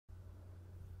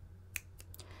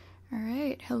All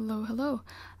right, hello.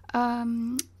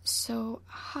 So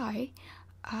hi.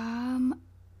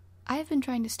 I've been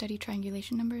trying to study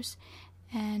triangulation numbers,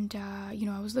 and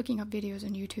I was looking up videos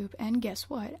on YouTube, and guess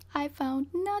what? I found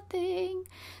nothing.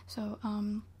 So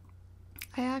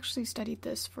I actually studied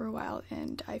this for a while,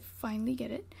 and I finally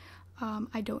get it.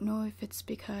 I don't know if it's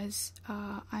because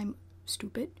I'm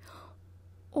stupid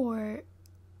or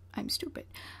I'm stupid,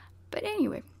 but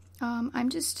anyway. I'm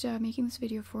just making this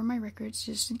video for my records,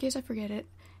 just in case I forget it.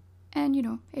 And,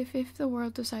 if the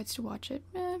world decides to watch it,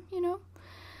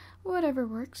 whatever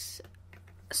works.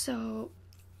 So,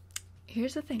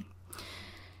 here's the thing.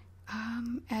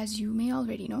 As you may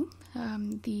already know,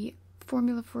 the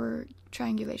formula for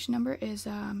triangulation number is,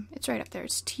 it's right up there.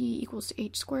 It's t equals to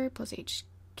h squared plus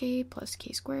hk plus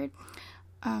k squared.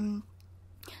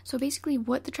 So basically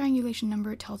what the triangulation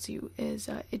number tells you is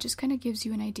it just kind of gives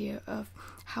you an idea of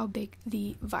how big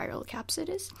the viral capsid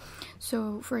is.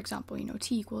 So for example,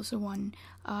 t equals to 1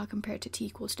 compared to t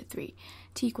equals to 3.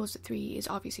 T equals to 3 is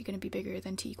obviously going to be bigger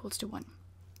than t equals to 1.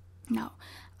 Now,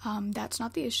 that's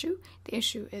not the issue. The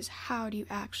issue is how do you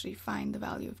actually find the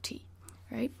value of t,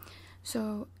 right?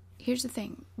 So here's the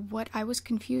thing. What I was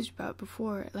confused about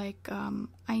before,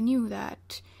 I knew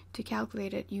that to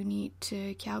calculate it, you need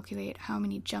to calculate how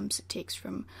many jumps it takes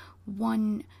from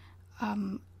one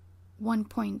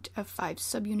point of 5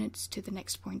 subunits to the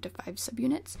next point of 5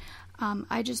 subunits.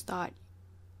 I just thought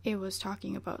it was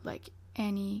talking about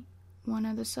any one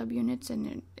of the subunits,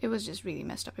 and it was just really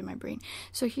messed up in my brain.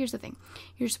 So here's the thing.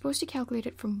 You're supposed to calculate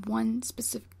it from one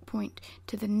specific point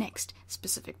to the next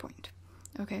specific point.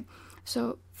 Okay?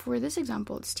 So for this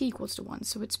example, it's t equals to 1,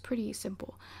 so it's pretty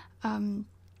simple.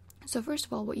 So first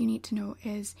of all, what you need to know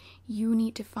is you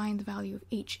need to find the value of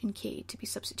h and k to be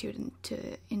substituted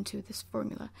into this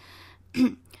formula.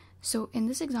 So in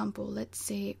this example, let's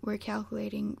say we're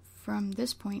calculating from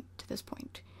this point to this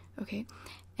point, okay?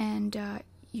 And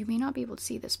you may not be able to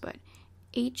see this, but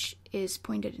h is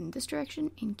pointed in this direction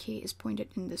and k is pointed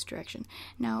in this direction.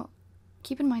 Now,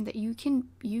 keep in mind that you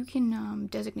can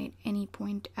designate any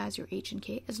point as your h and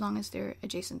k as long as they're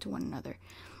adjacent to one another.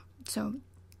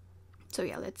 So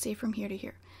yeah, let's say from here to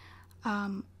here.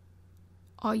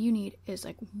 All you need is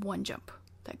one jump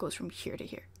that goes from here to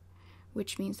here,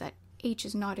 which means that h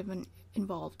is not even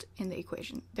involved in the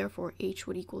equation. Therefore, h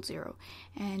would equal 0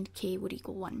 and k would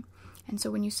equal 1. And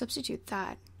so when you substitute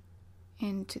that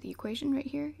into the equation right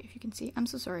here, if you can see, I'm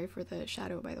so sorry for the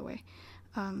shadow, by the way.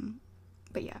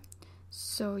 But yeah,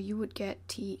 so you would get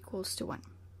t equals to 1.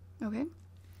 Okay?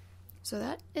 So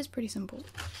that is pretty simple.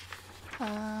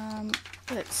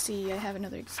 Let's see, I have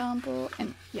another example,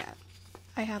 and yeah,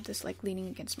 I have this leaning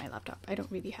against my laptop. I don't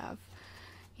really have,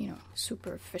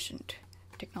 super efficient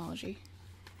technology.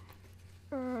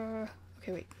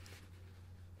 Okay, wait.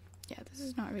 Yeah, this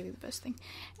is not really the best thing.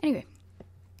 Anyway,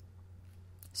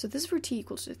 so this is for t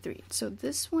equals to 3. So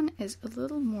this one is a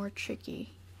little more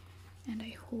tricky, and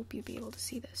I hope you'll be able to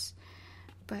see this.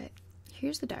 But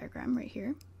here's the diagram right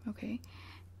here, okay?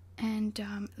 And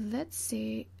let's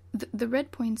say the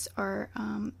red points are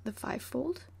the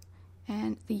 5-fold,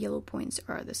 and the yellow points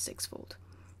are the 6-fold,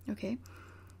 okay?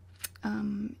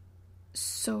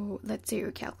 So let's say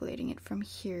you're calculating it from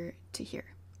here to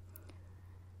here.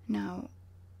 Now,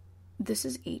 this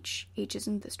is h. H is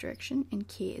in this direction, and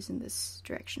k is in this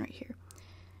direction right here.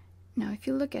 Now, if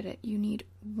you look at it, you need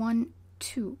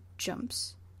 2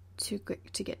 jumps to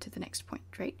get to the next point,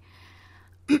 right?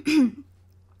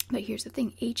 But here's the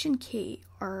thing. H and k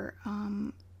are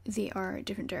they are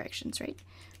different directions, right?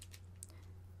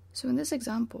 So in this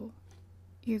example,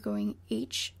 you're going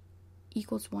h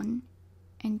equals 1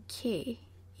 and k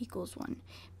equals 1,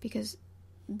 because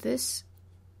this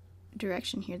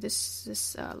direction here,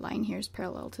 this line here is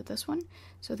parallel to this one,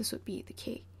 so this would be the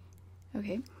k,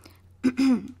 okay?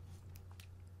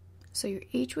 So your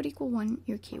h would equal 1,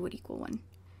 your k would equal 1,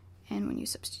 and when you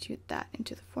substitute that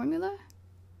into the formula,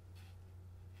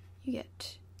 you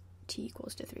get t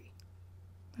equals to 3.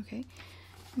 Okay,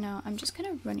 now I'm just kind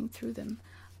of running through them,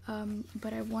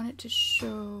 but I wanted to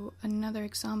show another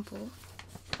example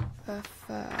of,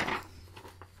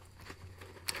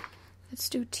 let's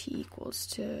do t equals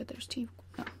to,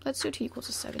 let's do t equals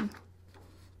to 7.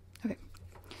 Okay,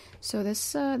 so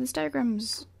this diagram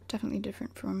is definitely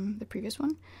different from the previous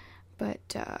one,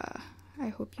 but I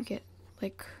hope you get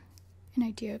an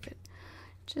idea of it.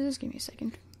 Just give me a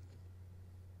second.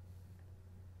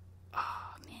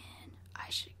 Oh man, I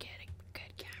should get a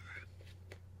good camera.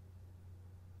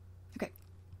 Okay.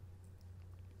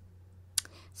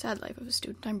 Sad life of a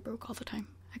student. I'm broke all the time.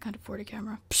 I can't afford a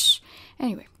camera. Psh.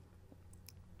 Anyway.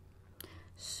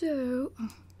 So,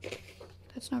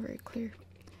 that's not very clear.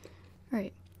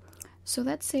 Alright, so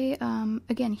let's say,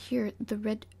 again, here, the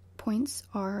red points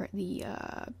are the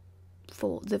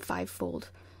five-fold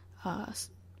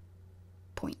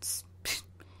points.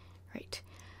 Right.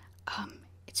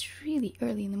 It's really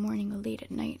early in the morning or late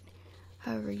at night,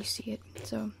 however you see it.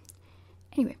 So,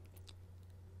 anyway,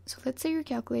 so let's say you're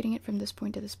calculating it from this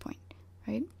point to this point,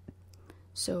 right?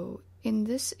 So, in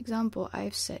this example,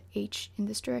 I've set h in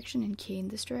this direction and k in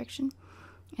this direction,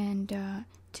 and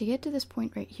to get to this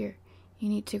point right here, you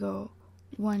need to go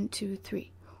 1, 2,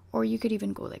 3, or you could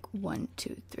even go like 1,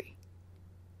 2, 3,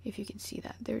 if you can see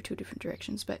that. There are two different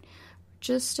directions, but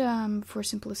just for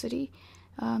simplicity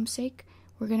sake,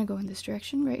 we're going to go in this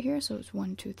direction right here, so it's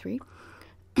 1, 2, 3.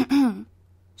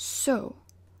 So,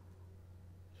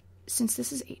 since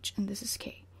this is h and this is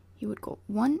k, you would go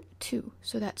 1, 2,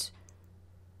 so that's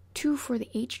 2 for the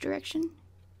h direction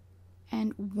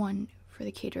and 1 for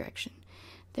the k direction.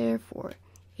 Therefore,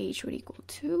 h would equal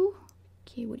 2,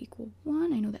 k would equal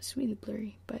 1. I know that's really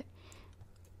blurry, but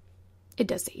it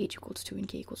does say h equals 2 and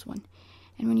k equals 1.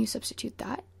 And when you substitute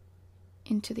that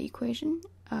into the equation,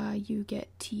 you get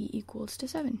t equals to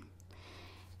 7.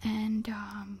 And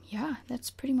yeah, that's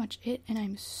pretty much it, and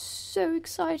I'm so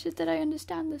excited that I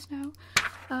understand this now.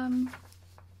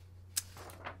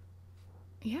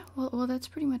 Yeah, well, that's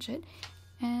pretty much it.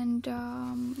 And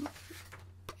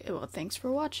well, thanks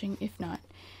for watching. If not,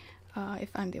 if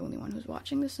I'm the only one who's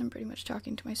watching this, I'm pretty much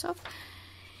talking to myself.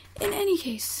 In any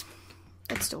case,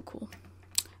 that's still cool.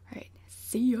 Alright,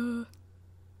 see ya!